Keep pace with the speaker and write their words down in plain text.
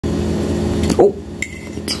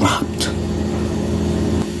dropped.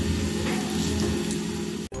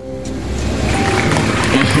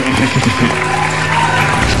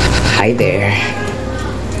 Hi there.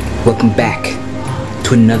 Welcome back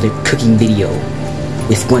to another cooking video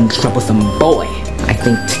with one troublesome boy. I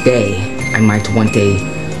think today I might want a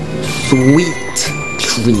sweet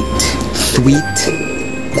treat. Sweet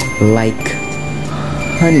like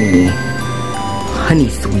honey. Honey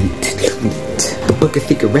sweet treat. The book of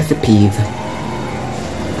secret recipes.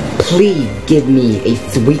 Please give me a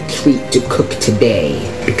sweet treat to cook today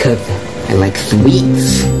because I like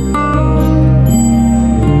sweets.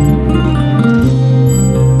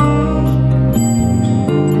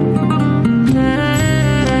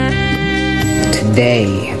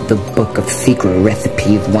 Today, the book of secret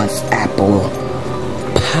recipes wants apple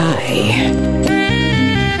pie.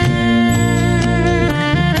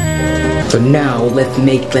 So now, let's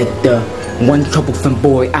make like the One Troublesome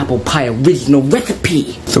Boy apple pie original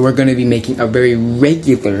recipe. So we're gonna be making a very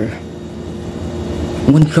regular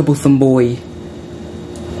One Troublesome Boy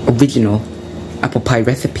original apple pie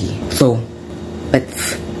recipe. So,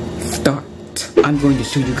 let's start. I'm going to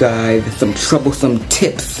show you guys some troublesome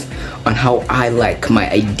tips on how I like my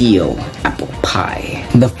ideal apple pie.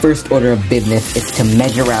 The first order of business is to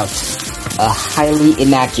measure out a highly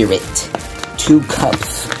inaccurate 2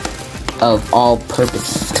 cups of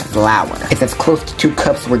all-purpose flour. It's as close to 2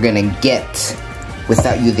 cups we're gonna get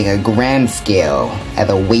without using a gram scale as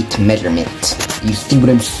a weight measurement. You see what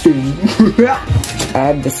I'm saying?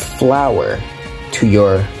 Add this flour to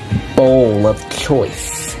your bowl of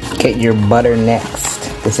choice. Get your butter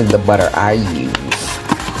next. This is the butter I use.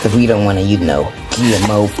 Because we don't want to use no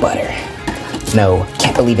GMO butter. No,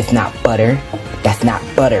 can't believe it's not butter. That's not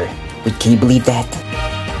butter. Wait, can you believe that?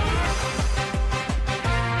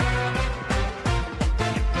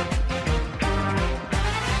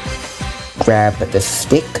 Grab the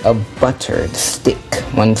stick of butter,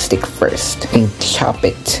 one stick first, and chop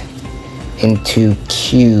it into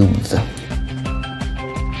cubes.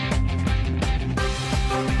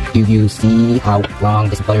 You see how long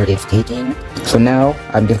this butter is taking? So now,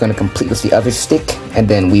 I'm just gonna complete with the other stick, and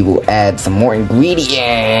then we will add some more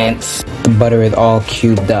ingredients. The butter is all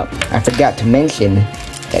cubed up. I forgot to mention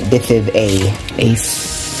that this is a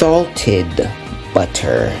salted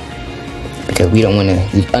butter, because we don't wanna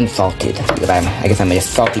use unsalted, because I guess I'm a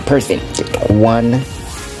salty person. 1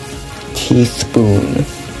 teaspoon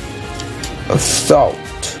of salt.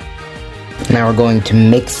 Now we're going to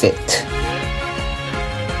mix it.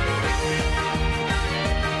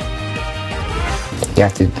 You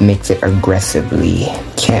have to mix it aggressively.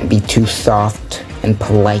 Can't be too soft and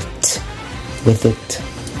polite with it.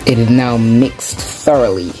 It is now mixed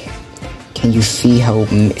thoroughly. Can you see how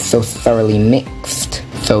it's so thoroughly mixed?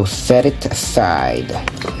 So set it aside.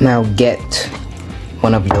 Now get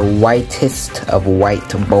one of your whitest of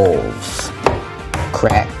white bowls.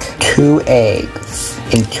 Crack 2 eggs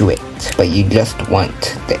into it, but you just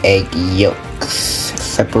want the egg yolks.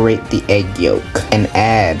 Separate the egg yolk and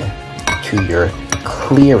add to your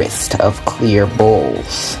clearest of clear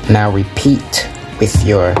bowls. Now repeat with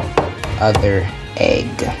your other egg.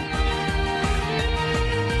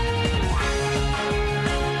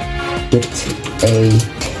 Get a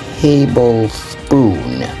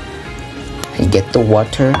tablespoon and get the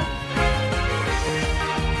water.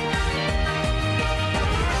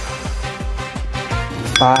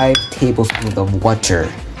 Five tablespoons of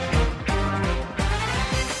water.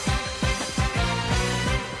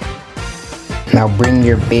 Now bring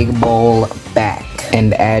your big bowl back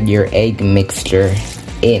and add your egg mixture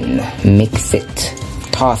in. Mix it,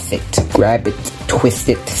 toss it, grab it, twist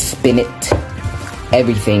it, spin it.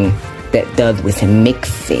 Everything that does with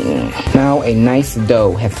mixing. Now a nice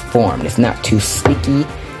dough has formed. It's not too sticky.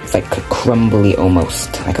 It's like crumbly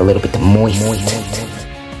almost, like a little bit moist.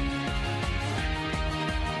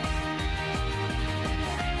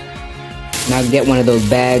 Now get one of those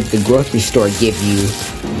bags the grocery store gives you.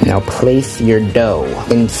 Now place your dough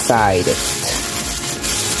inside it.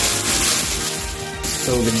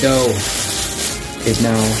 So the dough is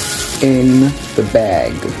now in the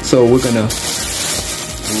bag. So we're gonna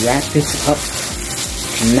wrap this up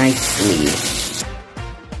nicely.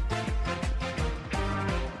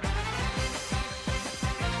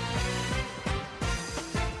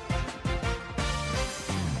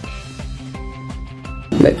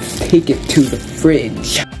 Let's take it to the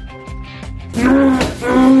fridge.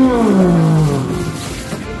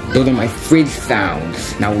 Those are my fridge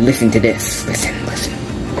sounds. Now listen to this. Listen.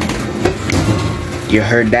 You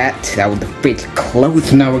heard that? That was the fridge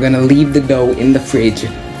closed. Now we're gonna leave the dough in the fridge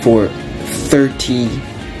for 30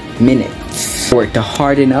 minutes for it to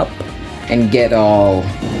harden up and get all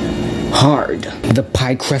hard. The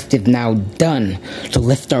pie crust is now done, so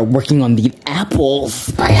let's start working on these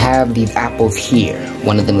apples. I have these apples here.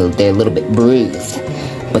 One of them, they're a little bit bruised,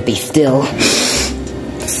 but they still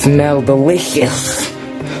smell delicious.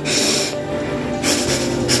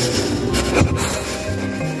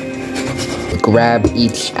 Grab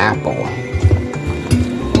each apple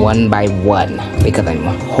one by one because I'm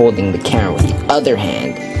holding the camera with the other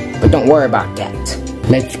hand, but don't worry about that.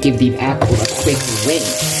 Let's give these apples a quick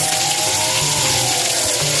rinse.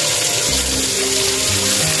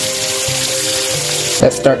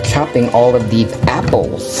 Let's start chopping all of these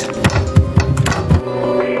apples.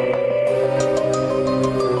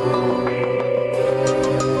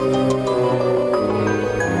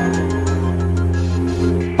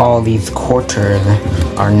 All these quarters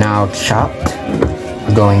are now chopped.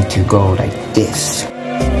 We're going to go like this.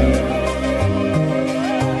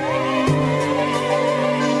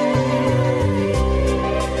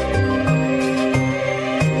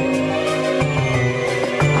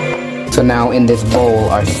 So now in this bowl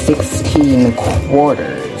are 16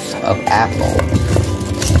 quarters of apple.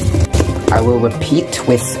 I will repeat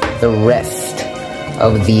with the rest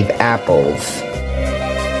of these apples.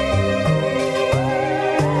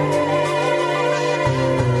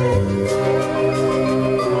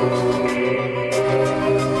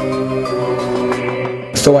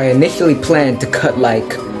 So I initially planned to cut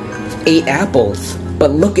like 8 apples,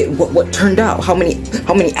 but look at what turned out. How many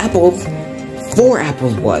apples 4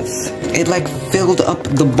 apples was. It like filled up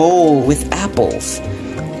the bowl with apples.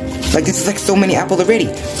 Like this is like so many apples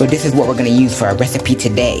already. So this is what we're gonna use for our recipe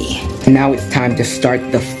today. Now it's time to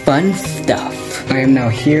start the fun stuff. I am now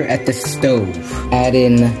here at the stove. Add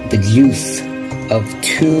in the juice of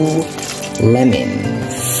 2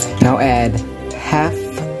 lemons. Now add half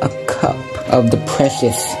a cup of the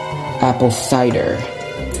precious apple cider.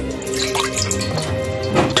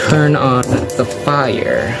 Turn on the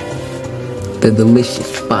fire. The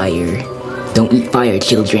delicious fire. Don't eat fire,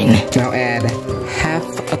 children. Now add half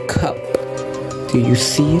a cup. Do you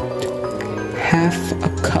see it? Half a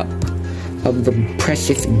cup of the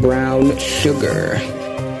precious brown sugar.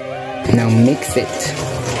 Now mix it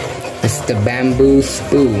with the bamboo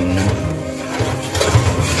spoon.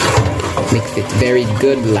 Mix it very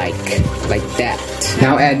good like that.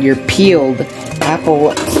 Now add your peeled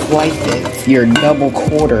apple slices, your double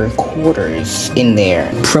quarters in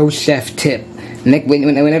there. Pro chef tip.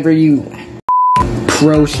 Whenever you...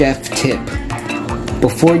 Pro chef tip.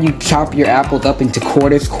 Before you chop your apples up into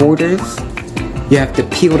quarters, you have to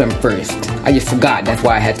peel them first. I just forgot, that's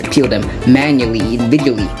why I had to peel them manually,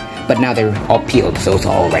 individually. But now they're all peeled, so it's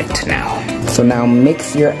all right now. So now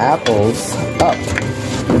mix your apples up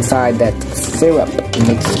inside that syrup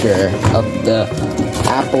mixture of the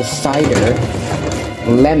apple cider,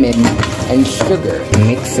 lemon, and sugar.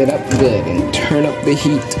 Mix it up good and turn up the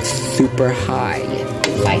heat super high,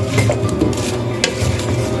 like.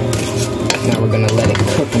 Now we're gonna let it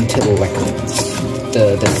cook until like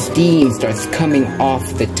the steam starts coming off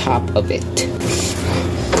the top of it.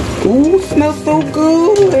 Ooh, smells so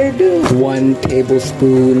good! 1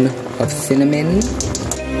 tablespoon of cinnamon.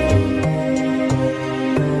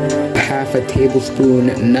 Half a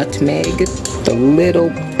tablespoon nutmeg. A little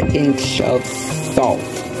pinch of salt.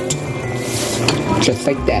 Just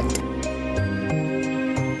like that.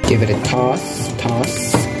 Give it a toss.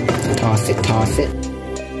 Toss it.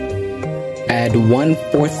 Add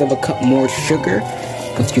 1/4 of a cup more sugar,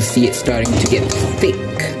 because you see it starting to get thick.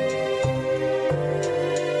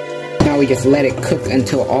 Now we just let it cook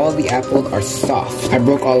until all the apples are soft. I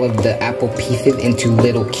broke all of the apple pieces into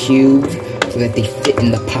little cubes so that they fit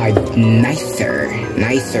in the pie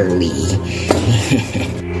nicerly.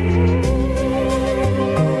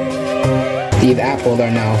 These apples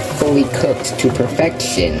are now fully cooked to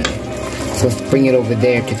perfection. So let's bring it over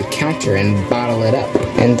there to the counter and bottle it up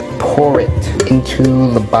and pour it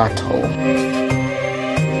into the bottle.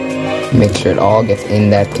 Make sure it all gets in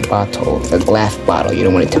that bottle, the glass bottle. You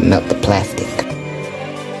don't want it to melt the plastic.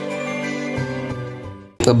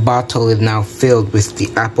 The bottle is now filled with the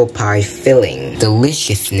apple pie filling.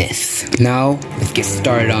 Deliciousness. Now, let's get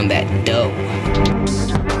started on that dough.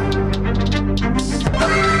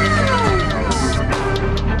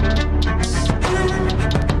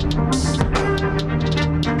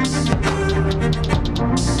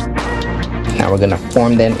 Now we're gonna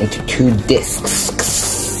form them into 2 discs.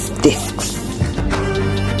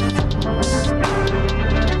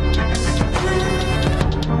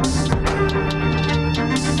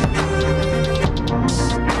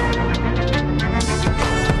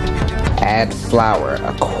 Add flour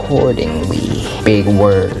accordingly. Big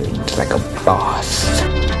words like a boss.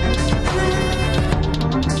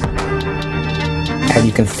 As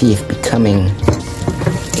you can see, it's becoming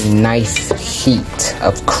a nice sheet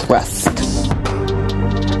of crust.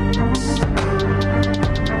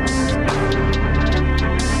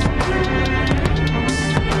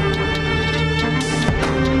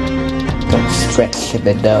 Don't stretch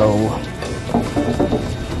the dough.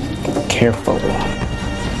 Careful.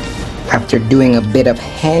 After doing a bit of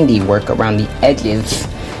handiwork around the edges,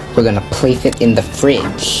 we're gonna place it in the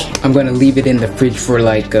fridge. I'm gonna leave it in the fridge for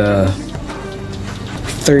like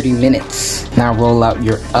 30 minutes. Now roll out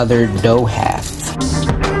your other dough half.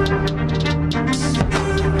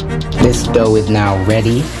 This dough is now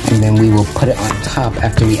ready, and then we will put it on top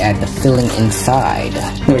after we add the filling inside.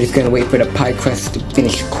 We're just gonna wait for the pie crust to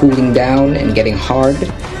finish cooling down and getting hard,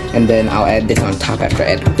 and then I'll add this on top after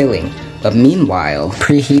I add the filling. But meanwhile,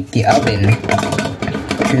 preheat the oven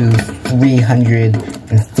to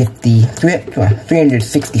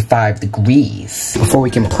 365 degrees. Before we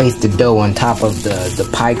can place the dough on top of the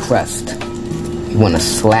pie crust, you want to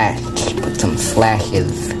slash, put some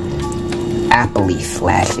slashes, appley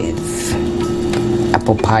slashes,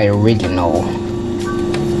 apple pie original,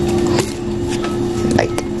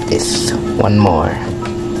 like this, one more,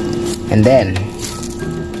 and then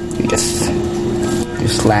you just do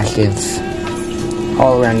slashes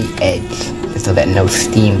all around the edge, so that no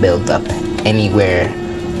steam builds up anywhere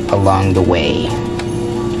along the way.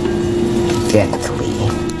 Gently.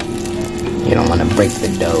 You don't want to break the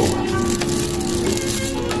dough.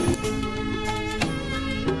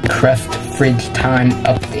 Crust fridge time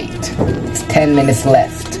update. It's 10 minutes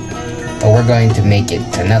left, but we're going to make it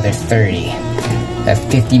another 30. That's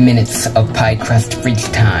 50 minutes of pie crust fridge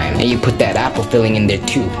time. And you put that apple filling in there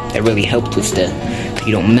too. That really helps with so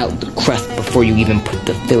you don't melt the crust before you even put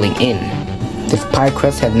the filling in. This pie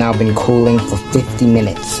crust has now been cooling for 50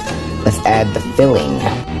 minutes. Let's add the filling.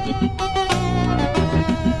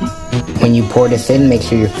 When you pour this in, make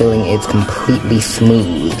sure your filling is completely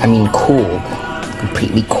smooth. I mean cooled.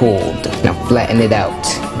 Completely cooled. Now flatten it out.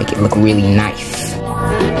 Make it look really nice.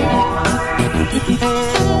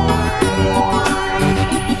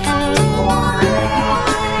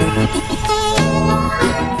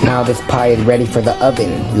 Now this pie is ready for the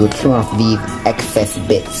oven. We will trim off these excess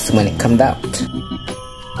bits when it comes out.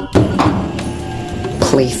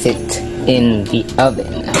 Place it in the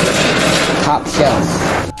oven. Top shelf.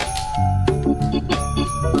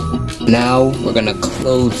 Now we're gonna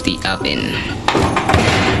close the oven.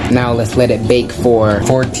 Now let's let it bake for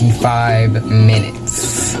 45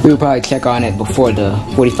 minutes. We will probably check on it before the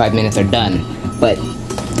 45 minutes are done, but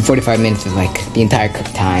the 45 minutes is like the entire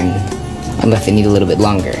cook time, unless it needs a little bit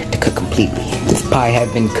longer to cook completely. This pie has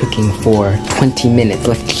been cooking for 20 minutes.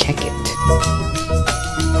 Let's check it.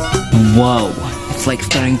 Whoa, it's like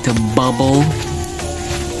starting to bubble.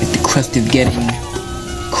 Like the crust is getting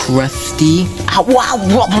crusty.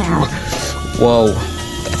 Whoa, I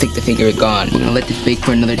think the finger is gone. We're gonna let this bake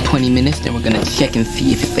for another 20 minutes, then we're gonna check and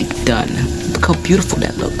see if it's like done. Look how beautiful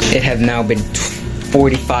that looks. It has now been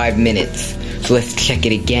 45 minutes, so let's check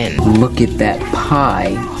it again. Look at that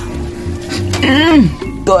pie.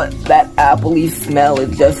 But that appley smell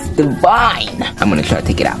is just divine. I'm gonna try to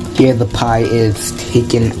take it out. Here the pie is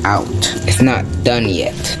taken out. It's not done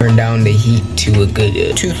yet. Turn down the heat to a good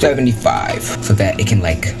 275 so that it can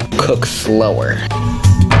like cook slower.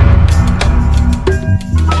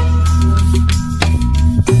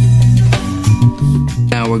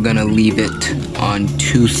 Now we're gonna leave it on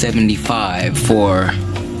 275 for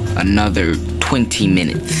another 20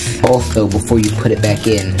 minutes. Also, before you put it back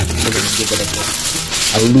in, we're gonna give it a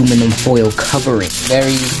aluminum foil covering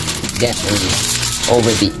very gently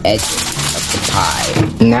over the edge of the pie.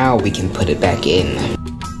 Now we can put it back in.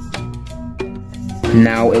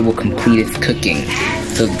 Now it will complete its cooking.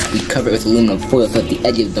 So we cover it with aluminum foil so that the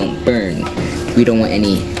edges don't burn. We don't want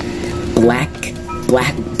any black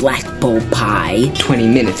bowl pie. 20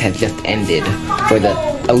 minutes has just ended for the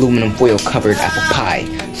aluminum foil covered apple pie.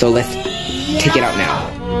 So let's take it out now.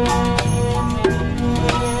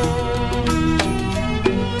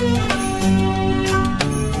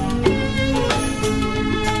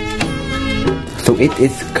 So it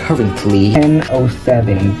is currently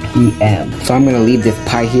 10:07 p.m. So I'm gonna leave this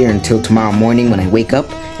pie here until tomorrow morning when I wake up,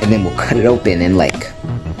 and then we'll cut it open and like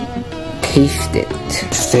taste it.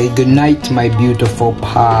 Say goodnight, my beautiful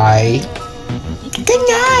pie. Good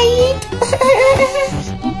night.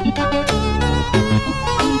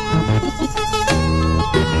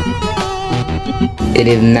 It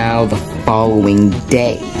is now the following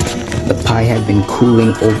day. The pie has been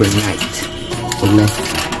cooling overnight. So let's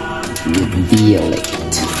reveal it.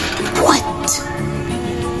 What?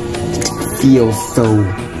 It feels so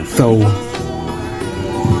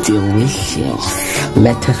delicious.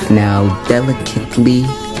 Let us now delicately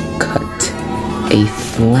cut a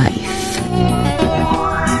slice.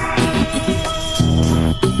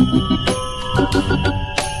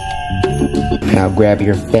 Now grab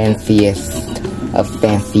your fanciest of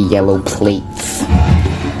fancy yellow plates.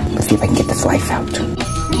 Let's see if I can get the slice out.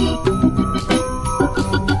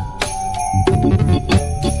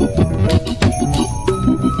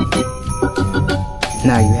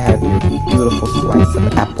 Now you have your beautiful slice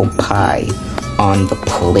of apple pie on the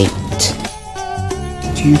plate.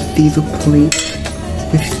 Do you see the plate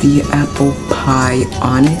with the apple pie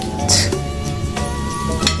on it?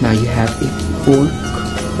 Now you have a fork,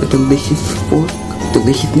 a delicious fork,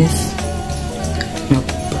 deliciousness. Now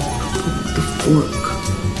put the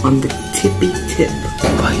fork on the tippy tip.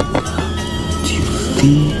 Do you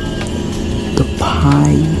see the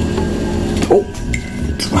pie? Oh,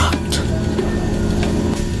 dropped.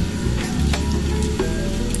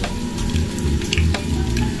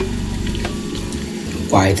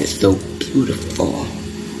 Why is it so beautiful?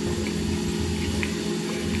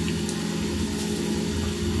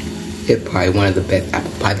 It's probably one of the best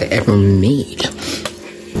apple pies I ever made.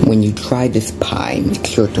 When you try this pie, make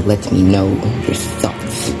sure to let me know your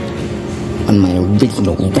thoughts on my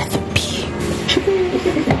original recipe.